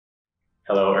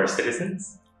Hello, Earth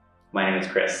citizens. My name is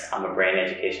Chris. I'm a brain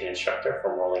education instructor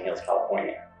from Rolling Hills,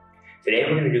 California. Today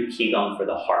we're going to do Qigong for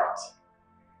the heart.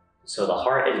 So the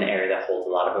heart is an area that holds a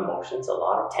lot of emotions, a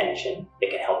lot of tension. It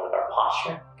can help with our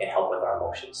posture, it can help with our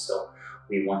emotions. So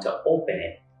we want to open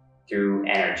it through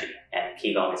energy, and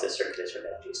Qigong is a circulation of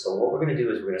energy. So what we're going to do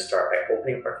is we're going to start by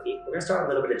opening up our feet. We're going to start a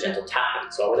little bit of gentle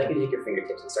tapping. So I would like you to take your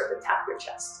fingertips and start to tap your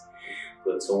chest.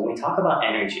 Good. So when we talk about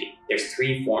energy, there's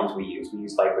three forms we use. We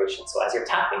use vibration. So as you're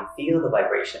tapping, feel the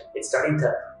vibration. It's starting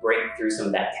to break through some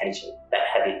of that tension, that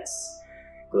heaviness.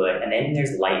 Good. And then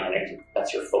there's light energy.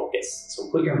 That's your focus. So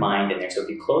put your mind in there. So if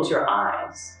you close your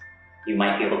eyes, you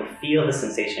might be able to feel the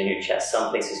sensation in your chest.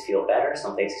 Some places feel better,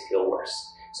 some places feel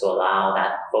worse. So allow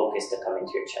that focus to come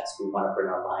into your chest. We want to bring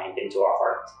our mind into our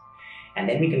heart. And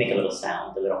then we can make a little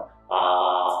sound, a little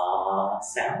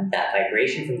sound. That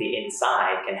vibration from the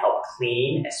inside can help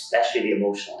clean, especially the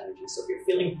emotional energy. So if you're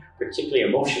feeling particularly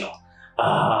emotional,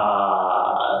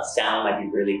 sound might be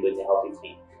really good to help you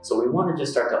clean. So we want to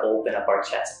just start to open up our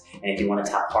chest. And if you want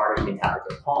to tap harder, you can tap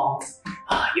with your palms.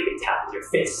 You can tap with your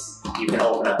fists. You can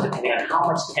open up depending on how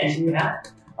much tension you have.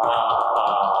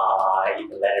 You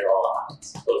can let it all out.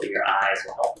 Closing your eyes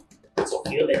will help. So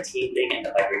feel the tingling and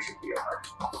the vibration through your heart.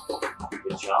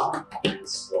 Good job. And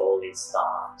slowly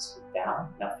stop. Scoop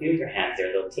down. Now feel your hands.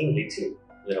 They're a little tingly too.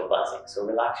 A little buzzing. So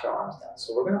relax your arms down.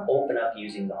 So we're going to open up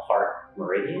using the heart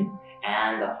meridian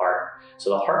and the heart.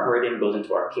 So the heart meridian goes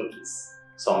into our pinkies.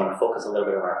 So I'm going to focus a little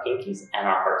bit on our pinkies and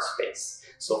our heart space.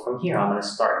 So from here, I'm going to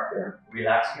start here.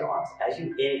 Relax your arms. As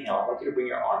you inhale, I want you to bring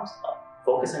your arms up.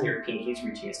 Focus on your pinkies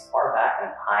reaching as far back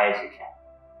and as high as you can.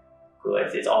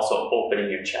 Good. It's also opening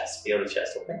your chest. Feel the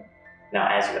chest open. Now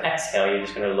as you exhale, you're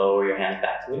just going to lower your hands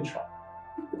back to neutral.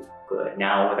 Good.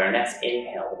 Now with our next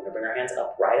inhale, we're going to bring our hands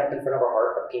up, right up in front of our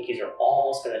heart. Our pinkies are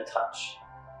almost going to touch.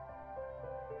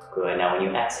 Good. Now when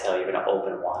you exhale, you're going to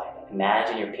open wide.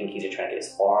 Imagine your pinkies are trying to get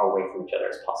as far away from each other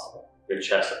as possible. Your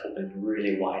chest opens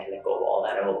really wide. Let go of all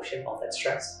that emotion, all that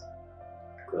stress.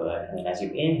 Good. And then as you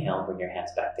inhale, bring your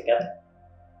hands back together.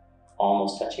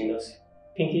 Almost touching those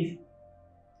pinkies.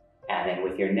 And then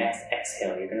with your next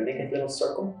exhale, you're going to make a little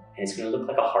circle. And it's going to look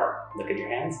like a heart. Look at your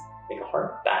hands. Make a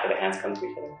heart. Back of the hands come to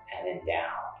each other. And then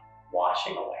down.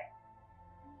 Washing away.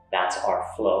 That's our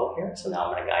flow here. So now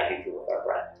I'm going to guide you through with our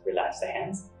breath. Relax the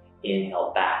hands.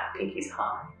 Inhale back, pinkies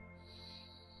high.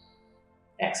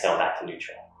 Exhale back to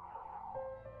neutral.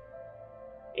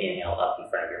 Inhale up in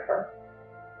front of your heart.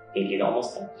 Pinkies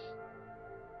almost touch.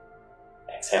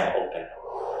 Exhale, open.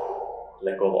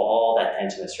 Let go of all that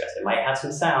tension and stress. It might have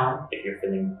some sound if you're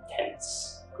feeling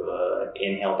tense. Good.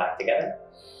 Inhale back together.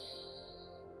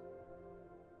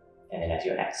 And then as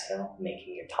you exhale,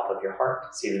 making your top of your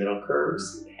heart, see the little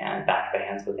curves, and back of the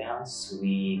hands go down,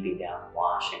 sweeping down,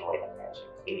 washing away that tension,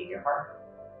 cleaning your heart.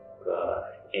 Good.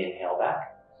 Inhale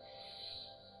back.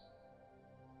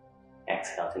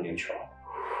 Exhale to neutral.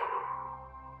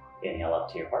 Inhale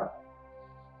up to your heart.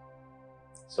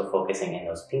 So focusing in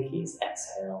those pinkies,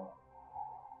 exhale.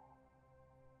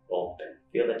 Open.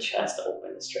 Feel the chest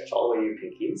open, the stretch all the way to your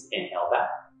pinkies. Inhale back.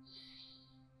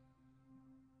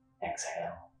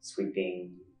 Exhale.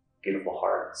 Sweeping, beautiful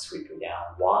heart, sweeping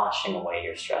down, washing away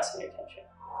your stress and your tension.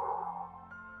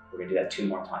 We're going to do that 2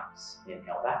 more times.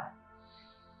 Inhale back.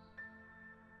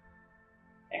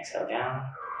 Exhale down.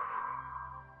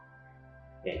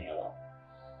 Inhale up.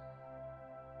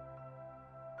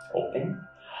 Open.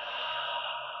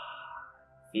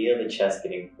 Feel the chest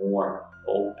getting warm,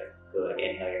 open. Good.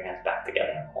 Inhale your hands back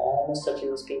together, almost touching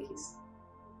those pinkies.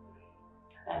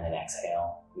 And then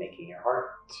exhale, making your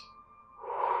heart.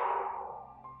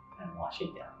 And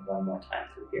washing down. 1 more time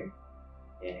through here.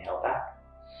 Inhale back.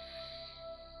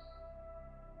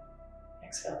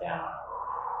 Exhale down.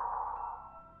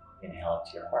 Inhale up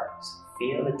to your heart. So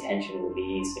feel the tension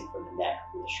releasing from the neck,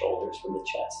 from the shoulders, from the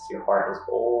chest. Your heart is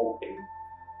open.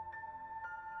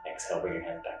 Exhale, bring your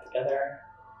hands back together.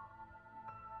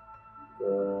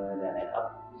 Good. And then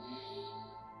up.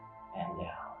 And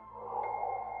down.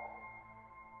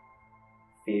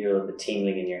 Feel the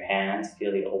tingling in your hands.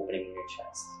 Feel the opening in your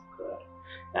chest. Good.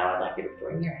 Now I'd like you to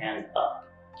bring your hands up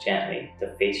gently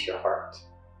to face your heart.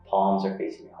 Palms are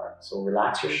facing your heart. So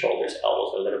relax your shoulders,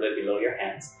 elbows are a little bit below your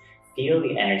hands. Feel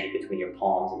the energy between your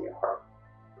palms and your heart.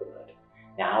 Good.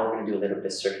 Now we're going to do a little bit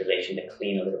of circulation to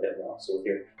clean a little bit more. So with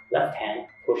your left hand,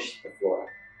 push the floor,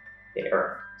 the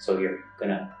earth. So you're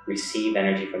going to receive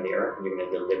energy from the earth and you're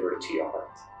going to deliver it to your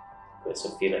heart. Good. So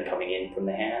feel it coming in from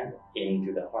the hand, in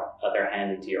through the heart, other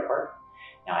hand into your heart.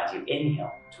 Now as you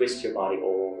inhale, twist your body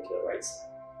over to the right side.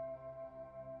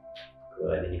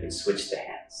 Good, and you can switch the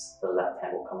hands. The left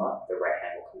hand will come up, the right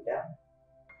hand will come down.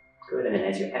 Good, and then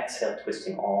as you exhale,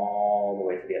 twisting all the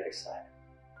way to the other side.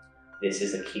 This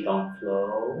is a QIGONG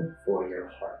flow for your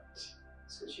heart.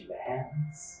 Switching the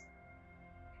hands.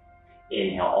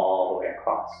 Inhale all the way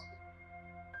across.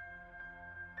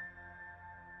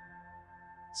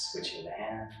 Switching the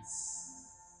hands.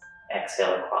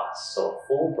 Exhale across. So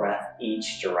full breath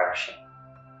each direction.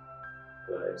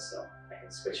 Good, so I can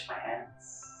switch my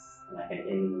hands and I can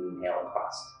inhale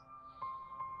across.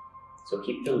 So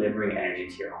keep delivering energy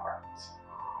to your heart.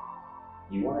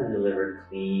 You want to deliver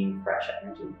clean, fresh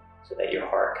energy so that your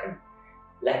heart can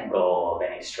let go of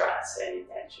any stress, any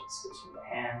tension. Switching the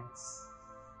hands.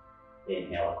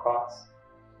 Inhale across.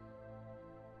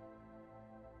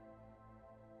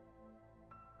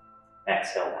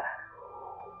 Exhale back.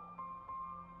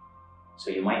 So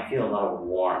you might feel a lot of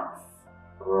warmth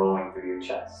growing through your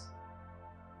chest.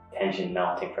 Tension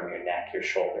melting from your neck, your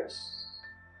shoulders.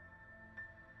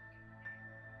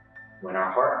 When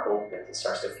our heart opens, it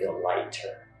starts to feel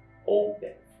lighter,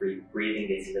 open, free. Breathing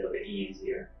gets a little bit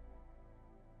easier.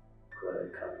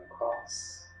 Good, coming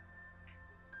across.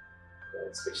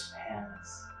 Good, switch the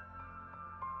hands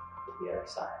to the other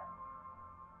side.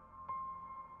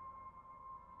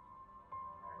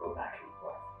 Go back and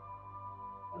forth.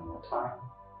 One more time.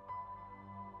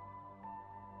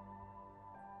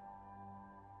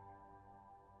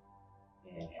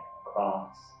 Inhale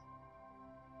across.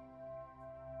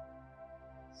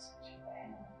 Switching the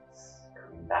hands.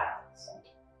 Coming back to the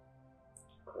center.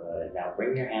 Good. Now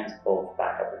bring your hands both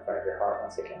back up in front of your heart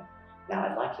once again. Now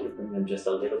I'd like you to bring them just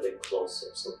a little bit closer.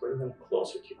 So bring them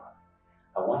closer to your heart.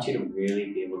 I want you to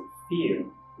really be able to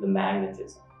feel the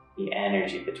magnetism, the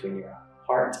energy between your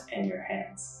heart and your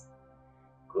hands.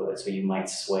 Good. So you might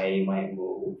sway, you might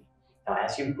move. Now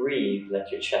as you breathe, let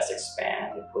your chest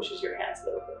expand. It pushes your hands a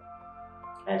little bit.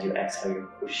 As you exhale, you're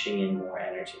pushing in more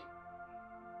energy.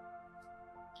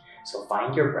 So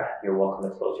find your breath. You're welcome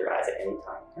to close your eyes at any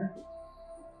time here.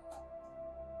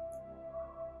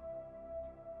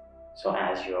 So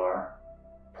as you're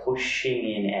pushing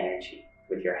in energy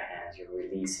with your hands, you're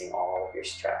releasing all of your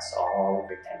stress, all of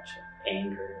your tension,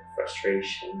 anger,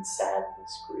 frustration,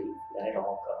 sadness, grief. Let it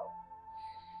all go.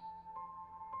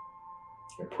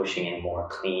 You're pushing in more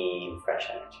clean, fresh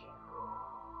energy.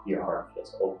 Your heart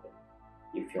feels open.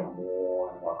 You feel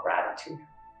more and more gratitude,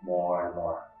 more and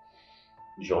more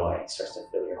joy starts to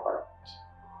fill your heart.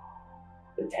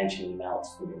 The tension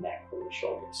melts from your neck, from your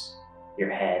shoulders. Your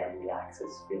head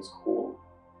relaxes, feels cool.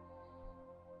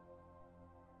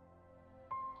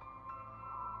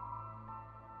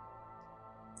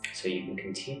 So you can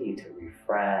continue to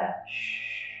refresh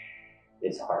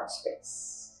this heart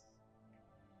space,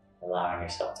 allowing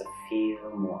yourself to feel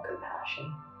more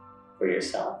compassion for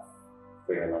yourself,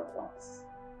 for your loved ones.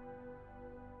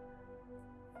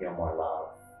 Feel more love,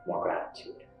 more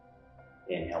gratitude.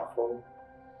 Inhale fully.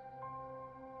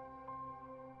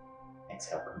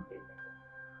 Exhale completely.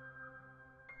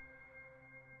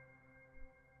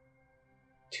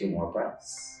 2 more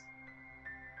breaths.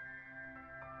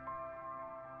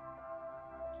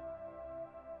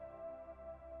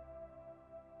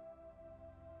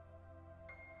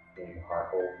 Feel your heart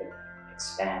opening,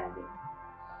 expanding.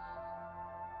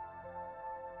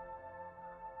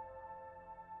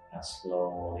 Now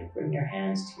slowly bring your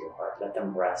hands to your heart. Let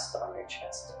them rest on your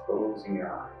chest, closing your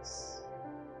eyes.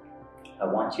 I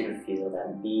want you to feel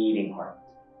that beating heart.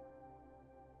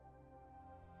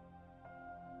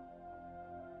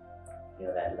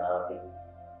 Feel that loving,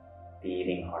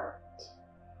 beating heart.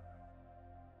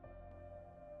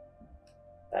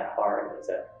 That heart is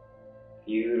a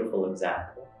beautiful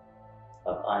example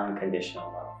of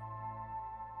unconditional love.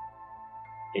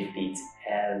 It beats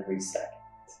every second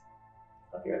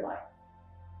of your life.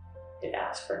 It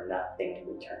asks for nothing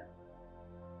in return.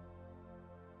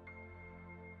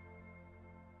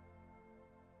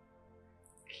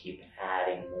 Keep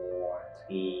adding more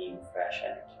clean, fresh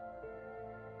energy.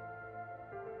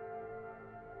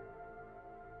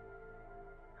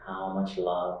 How much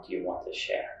love do you want to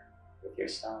share with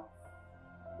yourself,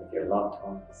 with your loved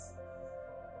ones,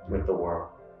 with the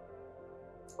world?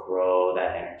 Grow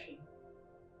that energy.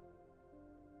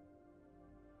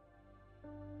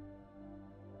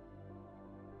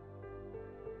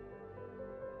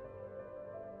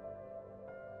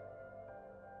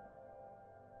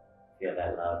 Feel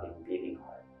that loving, beating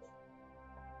heart.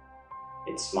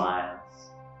 It smiles.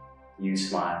 You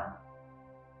smile.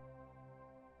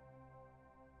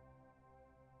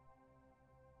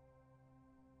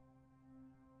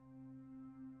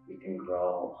 You can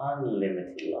grow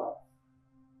unlimited love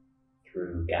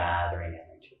through gathering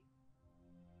energy.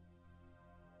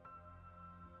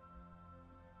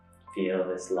 Feel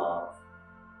this love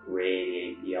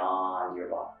radiate beyond your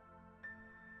body,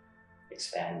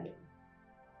 expanding.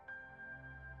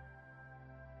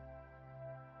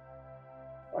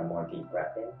 One more deep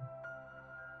breath in.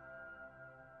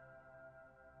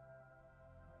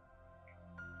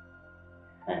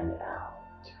 And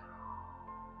out.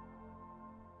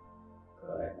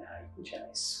 Good. Now you can gently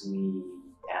sweep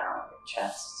down your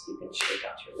chest. You can shake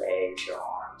out your legs, your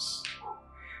arms.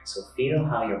 So feel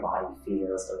how your body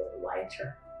feels a little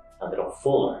lighter, a little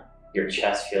fuller. Your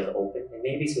chest feels open, and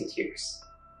maybe some tears.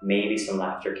 Maybe some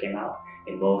laughter came out.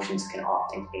 Emotions can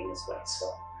often clean this way.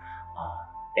 So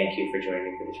thank you for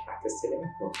joining me for this practice today.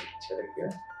 We'll meet each other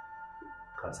here.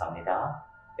 감사합니다.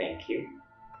 Thank you.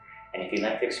 And if you'd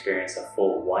like to experience a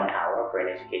full 1 hour brain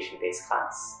education-based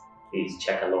class, please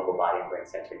check a local body and brain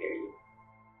center near you.